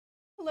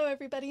Hello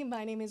everybody,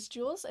 my name is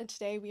Jules, and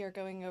today we are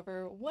going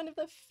over one of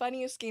the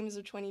funniest games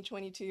of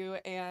 2022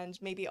 and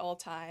maybe all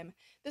time.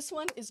 This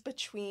one is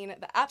between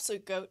the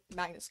absolute GOAT,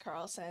 Magnus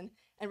Carlsen,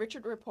 and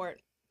Richard Rapport.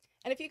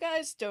 And if you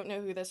guys don't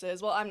know who this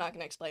is, well, I'm not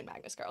going to explain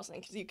Magnus Carlsen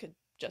because you could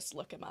just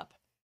look him up.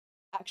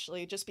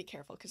 Actually, just be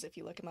careful because if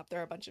you look him up, there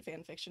are a bunch of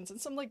fan fictions and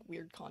some like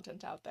weird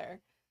content out there.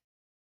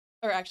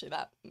 Or actually,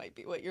 that might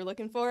be what you're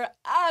looking for.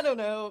 I don't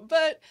know.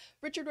 But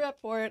Richard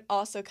Rapport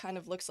also kind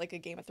of looks like a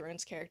Game of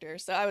Thrones character,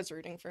 so I was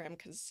rooting for him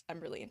because I'm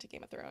really into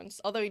Game of Thrones.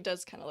 Although he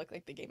does kind of look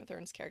like the Game of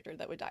Thrones character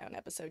that would die on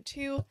episode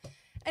 2.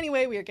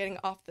 Anyway, we are getting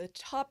off the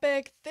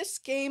topic. This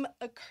game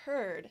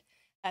occurred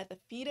at the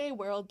FIDE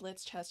World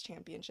Blitz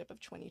Championship of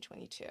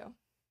 2022.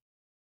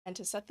 And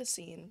to set the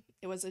scene,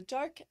 it was a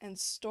dark and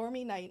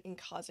stormy night in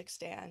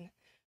Kazakhstan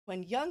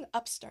when young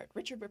upstart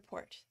Richard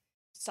Rapport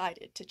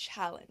decided to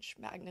challenge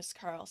Magnus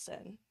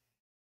Carlsen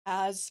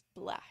as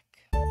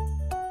Black.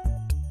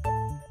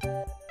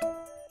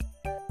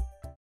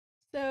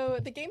 So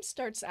the game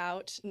starts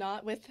out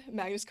not with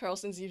Magnus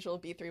Carlsen's usual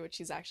b3, which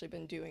he's actually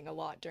been doing a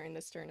lot during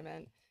this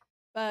tournament,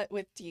 but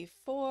with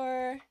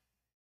d4,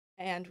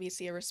 and we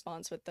see a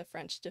response with the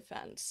French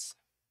defense.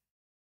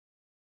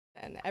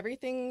 And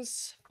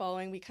everything's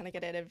following. We kind of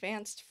get an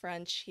advanced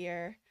French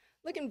here.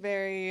 Looking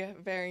very,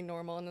 very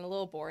normal and a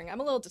little boring. I'm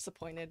a little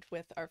disappointed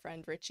with our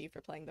friend Richie for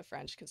playing the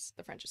French because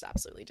the French is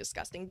absolutely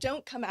disgusting.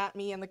 Don't come at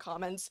me in the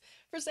comments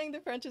for saying the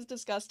French is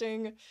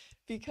disgusting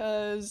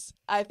because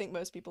I think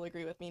most people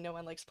agree with me. No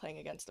one likes playing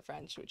against the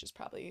French, which is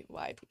probably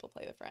why people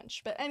play the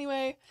French. But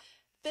anyway,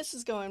 this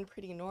is going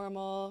pretty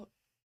normal.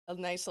 A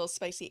nice little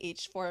spicy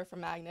h4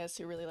 from Magnus,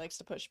 who really likes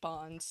to push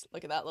pawns.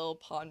 Look at that little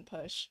pawn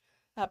push.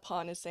 That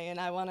pawn is saying,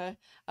 I wanna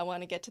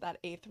get to that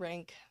 8th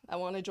rank. I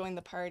wanna join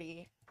the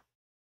party.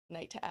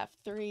 Knight to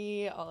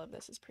f3, all of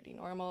this is pretty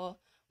normal.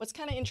 What's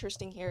kind of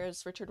interesting here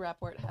is Richard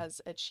Rapport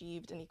has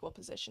achieved an equal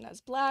position as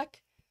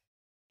Black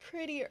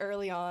pretty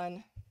early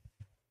on.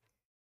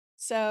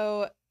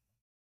 So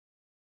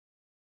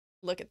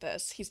look at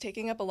this. He's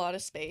taking up a lot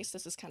of space.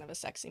 This is kind of a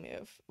sexy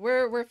move.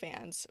 We're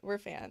fans. We're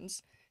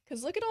fans.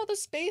 Because look at all the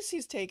space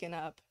he's taken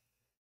up.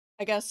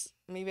 I guess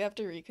maybe I have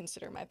to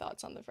reconsider my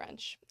thoughts on the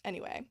French.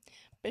 Anyway,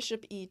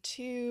 bishop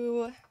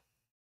e2,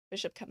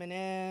 bishop coming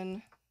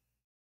in.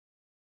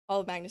 All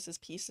of Magnus's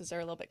pieces are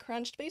a little bit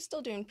crunched, but he's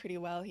still doing pretty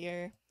well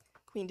here.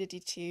 Queen to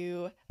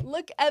d2.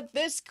 Look at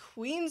this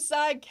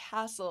queenside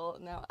castle.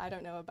 Now, I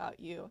don't know about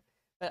you,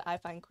 but I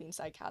find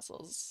queenside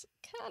castles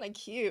kind of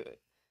cute.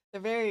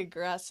 They're very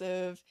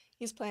aggressive.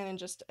 He's planning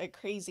just a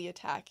crazy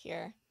attack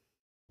here.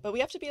 But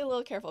we have to be a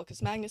little careful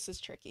because Magnus is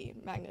tricky.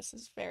 Magnus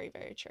is very,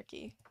 very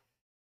tricky.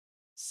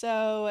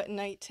 So,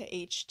 knight to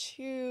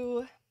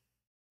h2.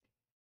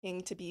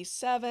 King to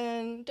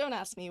b7. Don't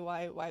ask me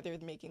why they're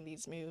making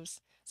these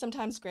moves.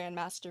 Sometimes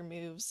grandmaster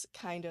moves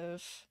kind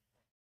of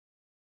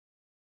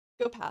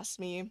go past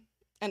me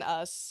and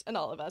us and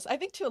all of us. I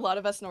think to a lot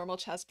of us normal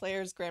chess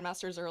players,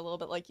 grandmasters are a little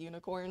bit like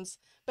unicorns.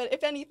 But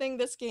if anything,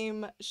 this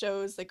game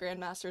shows that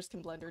grandmasters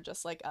can blunder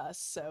just like us,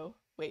 so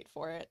wait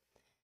for it.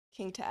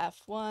 King to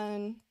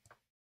f1.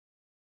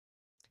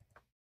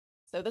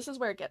 So this is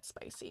where it gets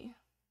spicy.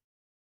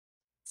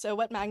 So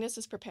what Magnus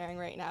is preparing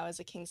right now is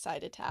a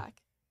kingside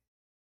attack.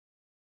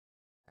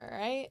 All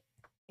right,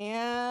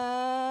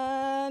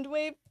 and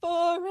wait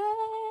for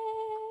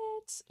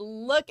it.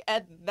 Look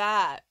at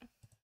that.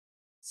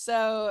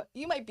 So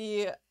you might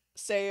be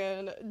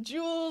saying,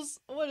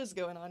 Jules, what is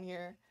going on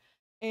here?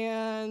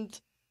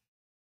 And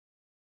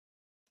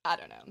I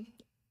don't know.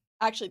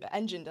 Actually, the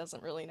engine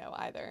doesn't really know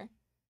either.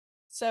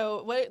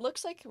 So what it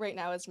looks like right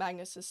now is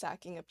Magnus is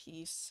sacking a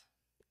piece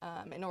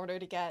in order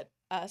to get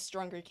a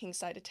stronger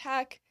kingside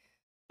attack.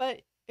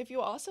 But if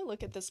you also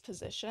look at this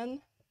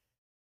position,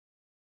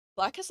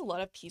 Black has a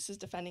lot of pieces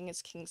defending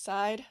his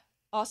kingside.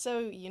 Also,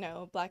 you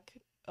know,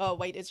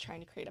 White is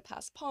trying to create a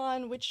passed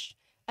pawn, which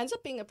ends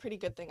up being a pretty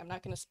good thing. I'm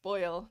not going to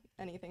spoil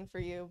anything for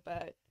you,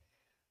 but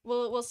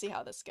we'll see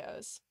how this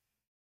goes.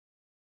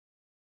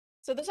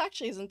 So this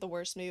actually isn't the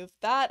worst move.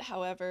 That,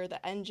 however,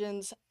 the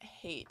engines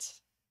hate.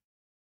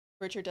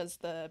 Richard does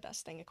the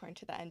best thing according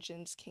to the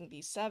engines. King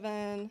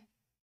b7.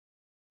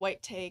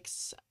 White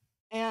takes.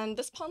 And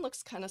this pawn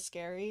looks kind of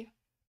scary.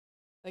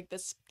 Like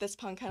this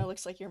pawn kind of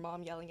looks like your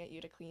mom yelling at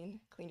you to clean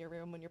your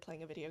room when you're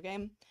playing a video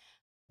game.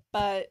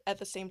 But at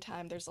the same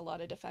time, there's a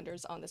lot of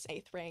defenders on this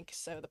 8th rank,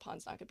 so the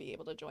pawn's not going to be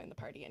able to join the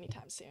party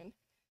anytime soon.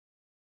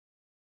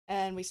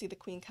 And we see the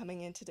queen coming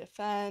in to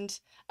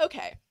defend.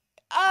 Okay,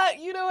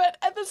 you know what?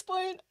 At this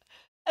point,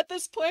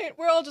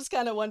 we're all just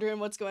kind of wondering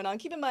what's going on.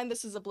 Keep in mind,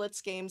 this is a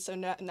blitz game, so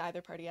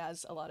neither party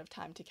has a lot of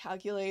time to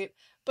calculate.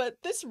 But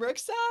this rook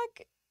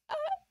sack,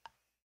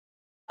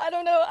 I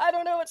don't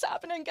know what's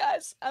happening,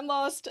 guys. I'm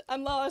lost.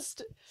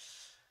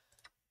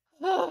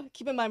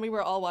 Keep in mind, we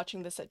were all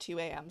watching this at 2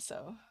 a.m.,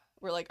 so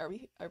we're like, are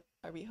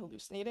we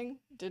hallucinating?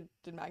 Did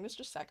Magnus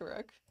just sack a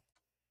rook?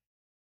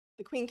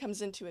 The queen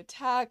comes in to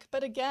attack,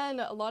 but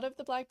again, a lot of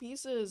the black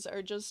pieces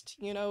are just,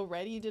 you know,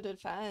 ready to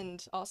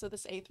defend. Also,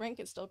 this 8th rank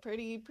is still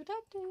pretty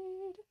protected.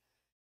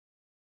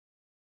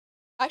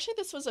 Actually,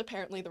 this was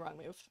apparently the wrong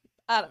move.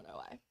 I don't know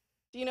why.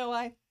 Do you know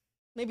why?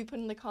 Maybe put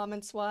in the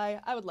comments why.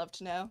 I would love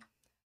to know.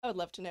 I would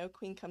love to know.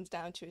 Queen comes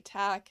down to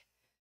attack.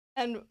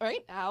 And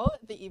right now,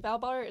 the eval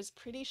bar is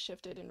pretty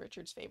shifted in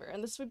Richard's favor,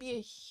 and this would be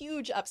a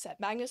huge upset.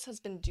 Magnus has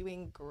been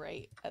doing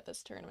great at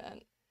this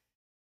tournament.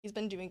 He's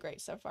been doing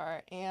great so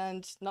far,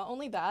 and not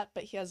only that,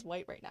 but he has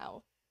white right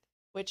now,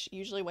 which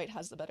usually white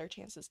has the better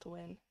chances to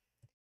win.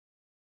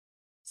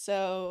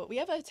 So we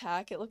have an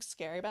attack. It looks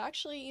scary, but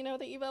actually, you know,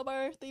 the eval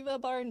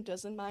bar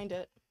doesn't mind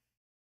it.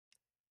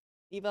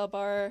 Eval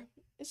bar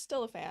is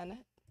still a fan.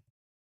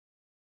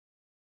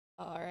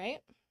 All right.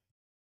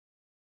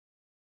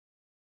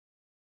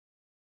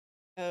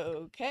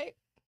 Okay.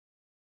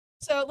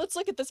 So let's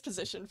look at this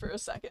position for a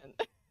second.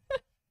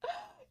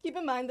 Keep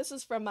in mind, this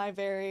is from my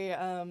very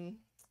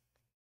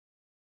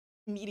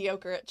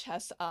mediocre at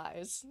chess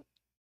eyes,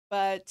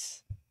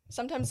 but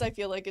sometimes I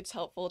feel like it's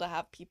helpful to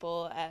have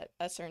people at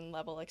a certain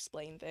level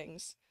explain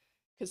things,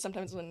 because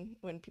sometimes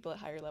when people at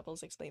higher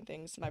levels explain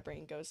things, my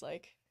brain goes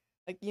like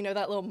you know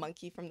that little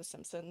monkey from The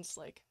Simpsons,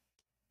 like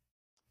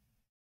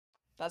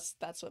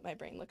that's what my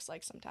brain looks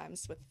like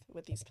sometimes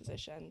with these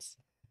positions.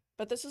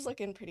 But this is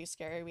looking pretty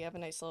scary. We have a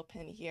nice little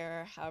pin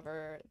here.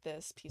 However,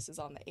 this piece is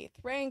on the 8th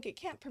rank. It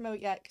can't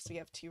promote yet because we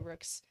have 2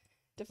 rooks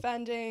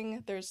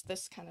defending. There's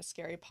this kind of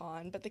scary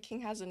pawn, but the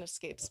king has an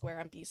escape square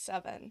on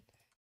b7.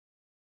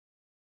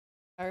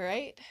 All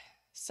right,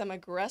 some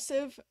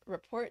aggressive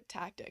rapport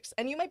tactics.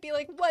 And you might be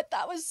like, what?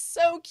 That was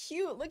so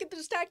cute. Look at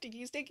this tactic.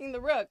 He's taking the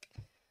rook.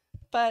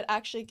 But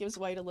actually it gives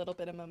white a little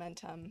bit of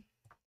momentum,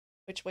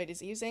 which white is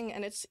using,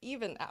 and it's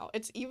even now.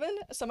 It's even.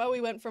 Somehow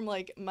we went from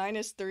like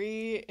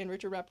 -3 in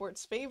Richard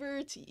Rapport's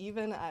favor to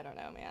even. I don't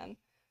know, man.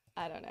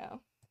 I don't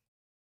know.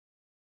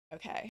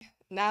 Okay,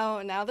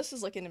 now this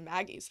is looking in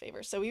Maggie's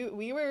favor. So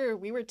we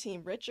were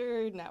Team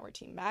Richard. Now we're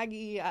Team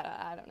Maggie.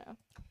 I don't know.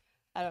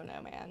 I don't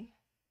know, man.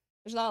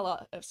 There's not a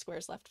lot of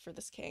squares left for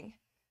this king.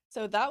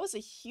 So that was a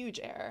huge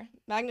error.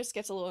 Magnus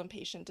gets a little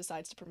impatient,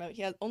 decides to promote.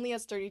 He only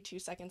has 32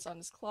 seconds on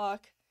his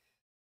clock.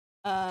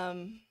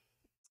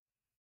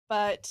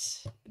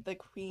 But the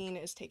queen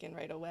is taken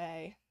right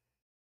away.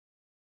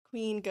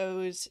 Queen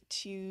goes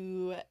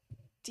to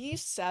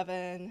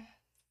d7,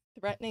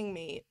 threatening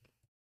mate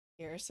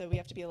here, so we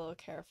have to be a little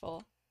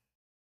careful.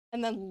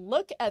 And then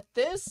look at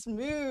this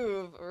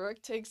move!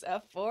 Rook takes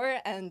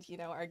f4, and you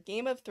know, our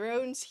Game of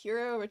Thrones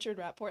hero Richard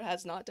Rapport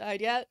has not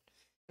died yet.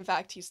 In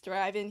fact, he's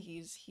thriving.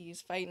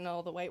 He's fighting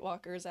all the White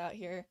Walkers out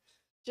here.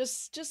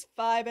 Just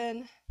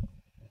vibing.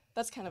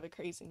 That's kind of a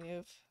crazy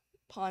move.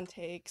 Pawn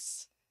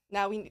takes.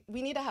 Now we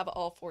need to have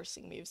all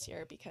forcing moves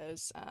here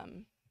because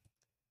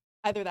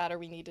either that or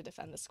we need to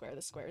defend the square.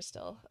 The square is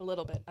still a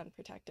little bit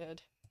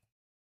unprotected.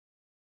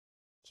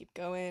 Keep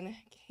going.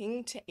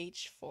 King to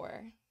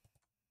h4.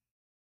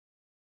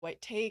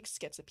 White takes,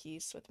 gets a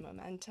piece with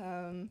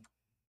momentum.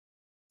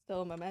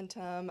 Still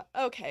momentum.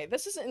 Okay,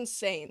 this is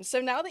insane. So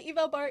now the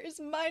eval bar is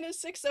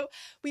 -6, so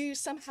we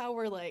somehow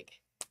were like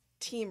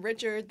Team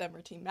Richard, then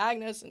we're Team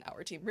Magnus, and now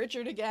we're Team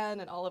Richard again,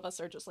 and all of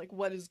us are just like,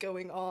 what is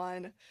going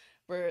on?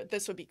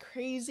 This would be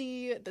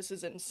crazy. This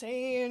is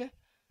insane.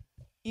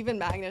 Even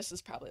Magnus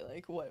is probably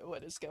like,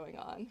 what is going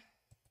on?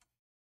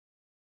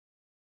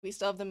 We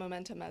still have the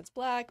momentum as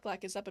black.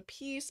 Black is up a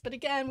piece, but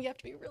again, we have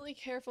to be really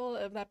careful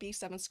of that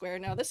b7 square.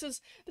 Now, this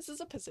is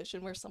a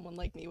position where someone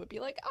like me would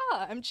be like,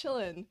 I'm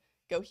chilling.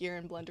 Go here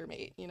and blunder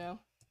mate, you know?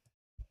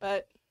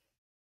 But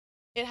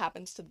it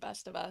happens to the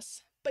best of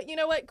us. But you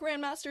know what?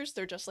 Grandmasters,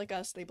 they're just like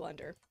us. They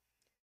blunder.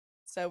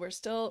 So we're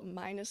still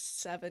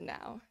 -7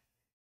 now.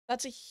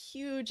 That's a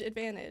huge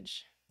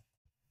advantage.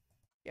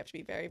 You have to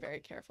be very, very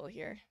careful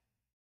here.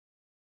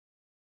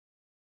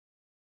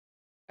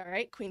 All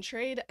right, queen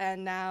trade,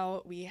 and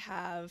now we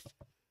have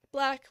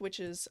black, which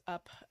is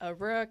up a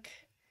rook,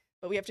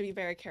 but we have to be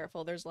very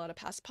careful. There's a lot of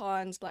passed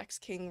pawns. Black's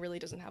king really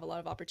doesn't have a lot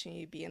of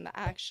opportunity to be in the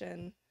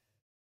action.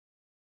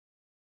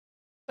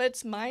 But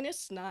it's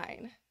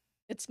 -9.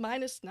 It's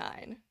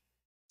 -9.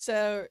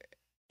 So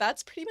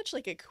that's pretty much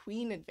like a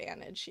queen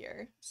advantage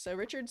here. So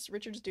Richard's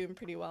doing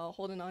pretty well,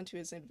 holding on to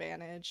his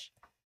advantage.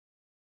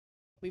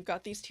 We've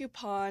got these 2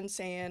 pawns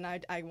saying,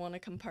 I want to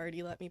come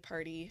party, let me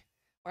party.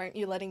 Why aren't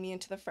you letting me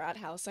into the frat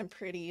house? I'm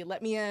pretty.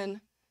 Let me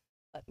in.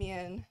 Let me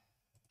in.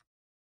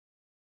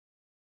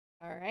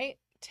 All right.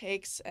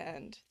 Takes,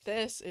 and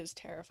this is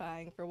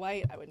terrifying for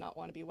white. I would not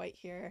want to be white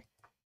here.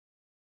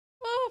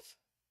 Off.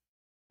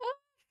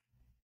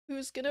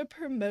 Who's gonna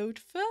promote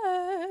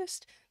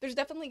first? There's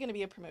definitely gonna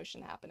be a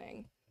promotion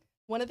happening.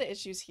 One of the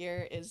issues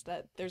here is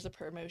that there's a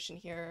promotion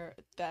here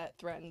that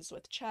threatens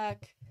with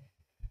check.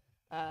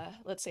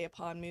 Let's say a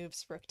pawn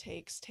moves, rook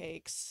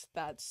takes.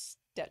 That's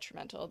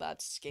detrimental.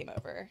 That's game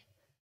over.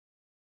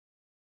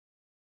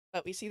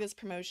 But we see this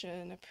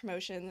promotion.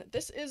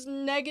 This is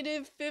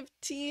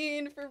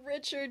 -15 for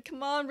Richard.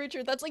 Come on,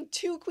 Richard. That's like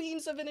 2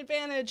 queens of an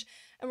advantage.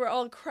 And we're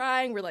all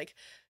crying. We're like,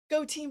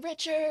 go Team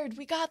Richard.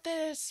 We got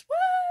this. Woo!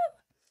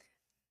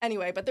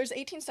 Anyway, but there's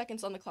 18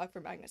 seconds on the clock for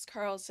Magnus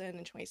Carlsen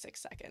and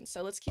 26 seconds.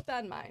 So let's keep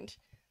that in mind.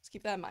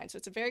 So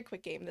it's a very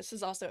quick game. This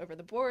is also over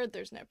the board.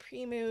 There's no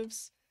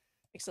pre-moves.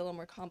 Makes it a little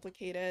more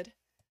complicated.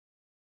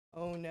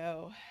 Oh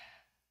no.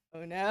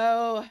 Oh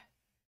no.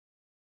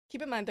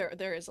 Keep in mind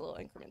there is a little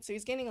increment, so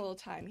he's gaining a little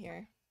time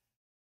here.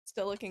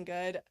 Still looking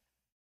good.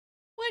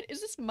 What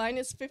is this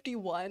minus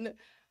 51?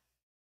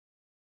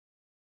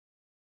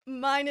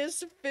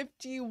 Minus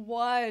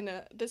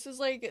 51. This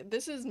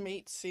is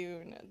mate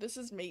soon. This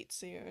is mate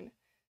soon.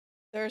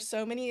 There are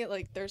so many,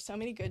 there's so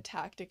many good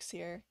tactics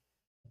here.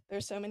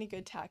 There's so many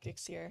good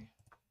tactics here.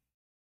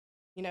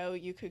 You know,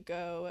 you could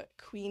go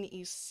queen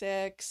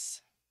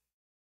e6,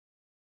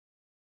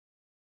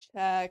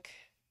 check.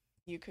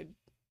 You could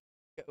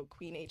go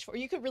queen h4.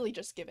 You could really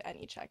just give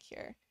any check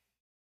here.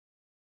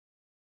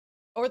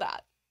 Or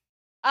that.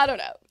 I don't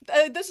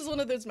know. This is one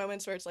of those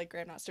moments where it's like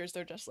grandmasters,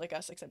 they're just like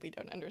us, except we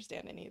don't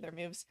understand any of their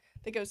moves.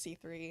 They go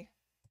c3.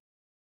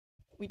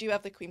 We do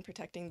have the queen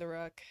protecting the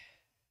rook.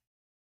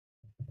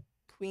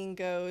 Queen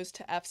goes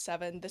to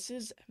f7. This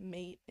is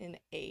mate in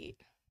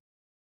 8.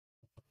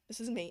 This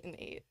is mate in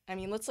 8. I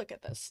mean, let's look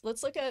at this.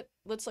 Let's look at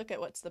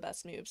what's the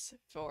best moves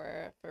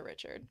for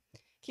Richard.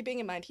 Keeping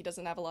in mind he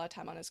doesn't have a lot of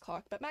time on his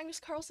clock, but Magnus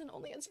Carlsen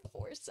only has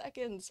 4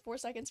 seconds. 4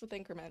 seconds with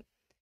increment.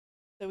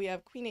 So we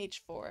have queen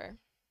h4.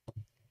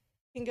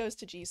 King goes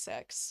to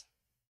g6.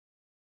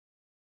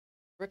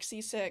 Rook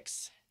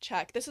c6.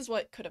 Check. This is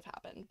what could have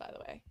happened, by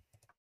the way.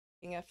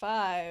 King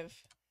f5.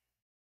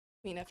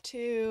 Queen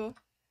f2.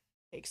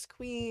 Takes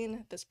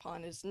queen. This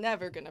pawn is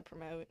never going to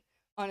promote.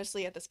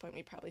 Honestly, at this point,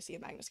 we probably see a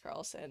Magnus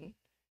Carlsen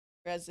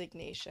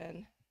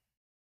resignation.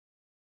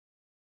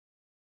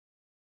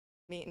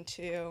 Mate in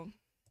 2.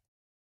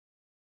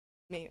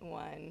 Mate in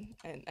 1.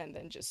 And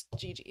then just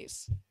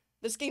GG's.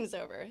 This game's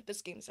over.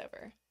 This game's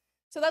over.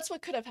 So that's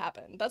what could have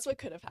happened. That's what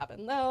could have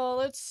happened. No,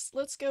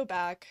 let's go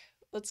back.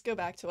 Let's go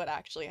back to what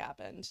actually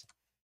happened.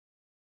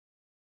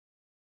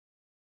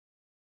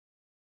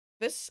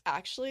 This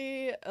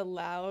actually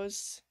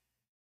allows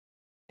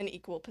an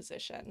equal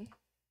position.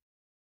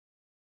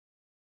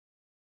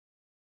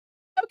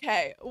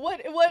 Okay,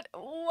 what?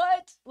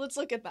 Let's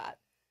look at that.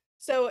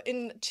 So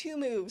in 2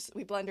 moves,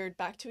 we blundered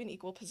back to an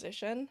equal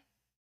position.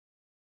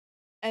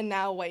 And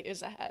now white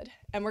is ahead.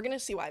 And we're going to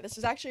see why. This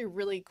is actually a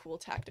really cool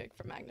tactic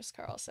from Magnus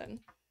Carlsen.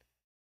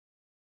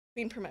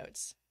 Queen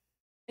promotes.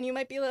 And you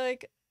might be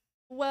like,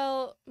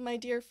 well, my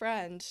dear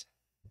friend,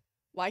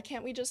 why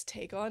can't we just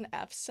take on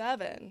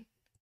f7?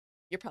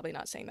 You're probably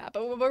not saying that,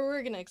 but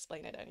we're going to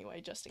explain it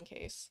anyway, just in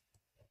case.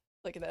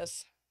 Look at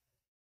this.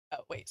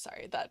 Oh, wait,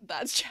 sorry.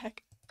 That's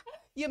check.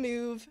 You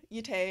move,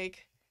 you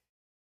take.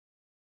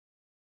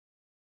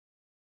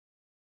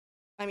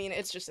 I mean,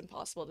 it's just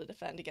impossible to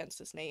defend against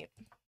this mate.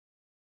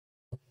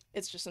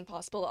 It's just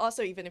impossible.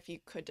 Also, even if you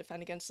could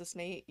defend against this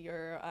mate,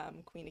 you're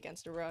queen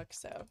against a rook,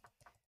 so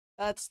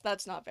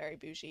that's not very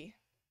bougie.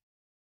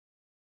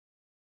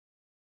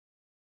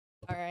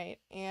 All right,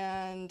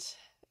 and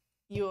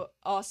you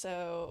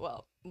also,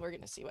 well, we're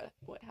gonna see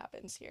what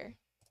happens here.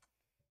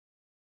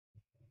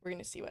 We're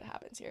gonna see what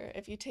happens here.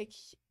 If you take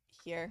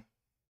here,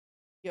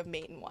 you have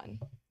mate in 1,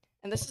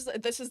 and this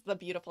is the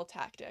beautiful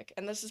tactic,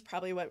 and this is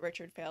probably what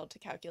Richard failed to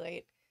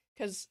calculate,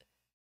 because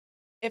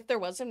if there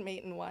wasn't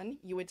mate in 1,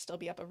 you would still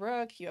be up a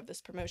rook. You have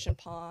this promotion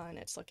pawn.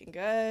 It's looking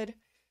good.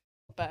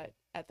 But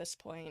at this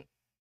point,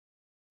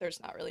 there's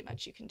not really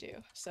much you can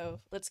do. So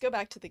let's go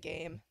back to the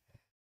game.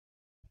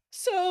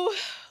 So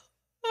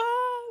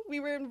we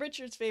were in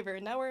Richard's favor,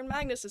 and now we're in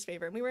Magnus's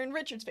favor. And we were in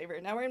Richard's favor,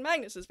 and now we're in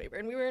Magnus's favor.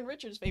 And we were in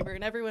Richard's favor.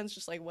 And everyone's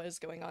just like, what is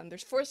going on?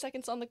 There's 4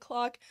 seconds on the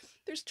clock.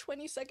 There's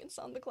 20 seconds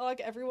on the clock.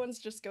 Everyone's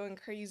just going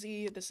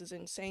crazy. This is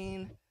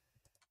insane.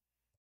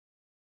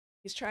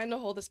 He's trying to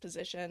hold this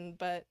position,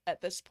 but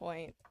at this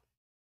point,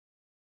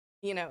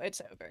 you know,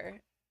 it's over.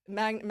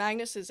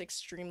 Magnus is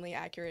extremely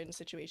accurate in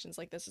situations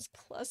like this. Is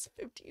plus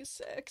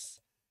 56.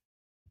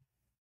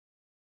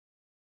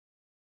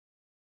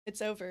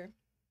 It's over.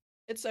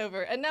 It's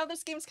over. And now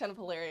this game's kind of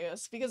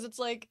hilarious because it's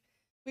like,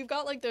 we've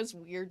got like those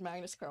weird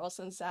Magnus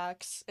Carlsen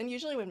sacks, and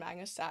usually when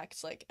Magnus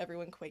sacks, like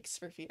everyone quakes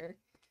for fear.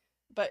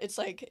 But it's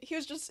like, he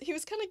was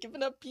kind of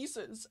giving up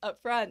pieces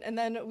up front, and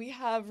then we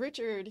have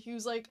Richard,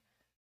 who's like,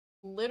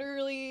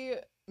 literally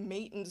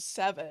mate in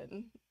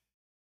 7,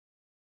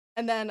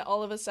 and then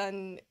all of a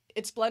sudden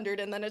it's blundered,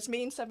 and then it's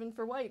mate in 7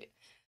 for white,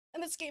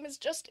 and this game is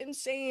just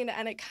insane.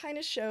 And it kind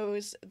of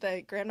shows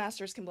that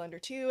grandmasters can blunder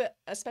too,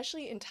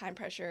 especially in time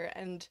pressure.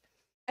 And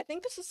I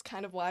think this is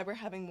kind of why we're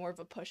having more of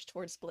a push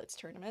towards blitz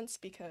tournaments,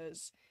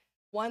 because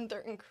 1,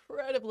 they're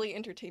incredibly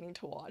entertaining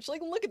to watch.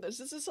 Like, look at this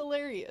is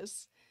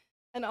hilarious.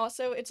 And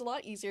also, it's a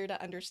lot easier to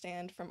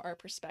understand from our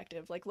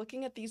perspective. Like,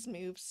 looking at these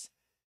moves,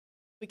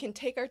 we can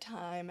take our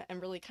time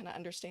and really kind of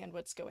understand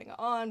what's going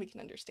on. We can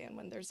understand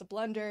when there's a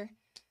blunder.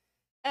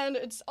 And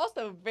it's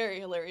also very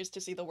hilarious to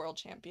see the world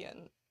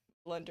champion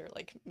blunder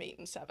like mate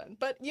in 7.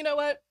 But you know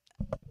what?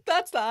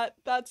 That's that.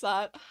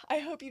 I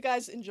hope you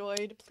guys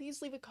enjoyed.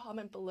 Please leave a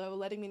comment below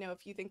letting me know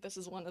if you think this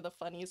is one of the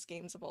funniest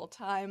games of all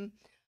time.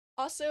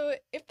 Also,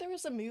 if there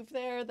was a move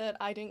there that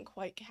I didn't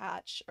quite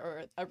catch,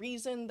 or a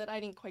reason that I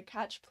didn't quite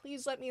catch,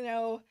 please let me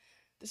know.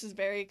 This is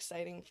very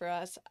exciting for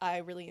us. I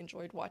really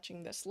enjoyed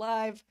watching this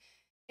live.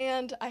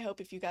 And I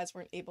hope if you guys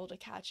weren't able to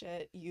catch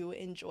it, you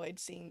enjoyed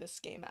seeing this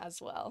game as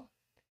well.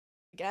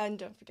 Again,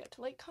 don't forget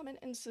to like, comment,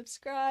 and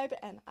subscribe,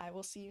 and I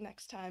will see you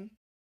next time.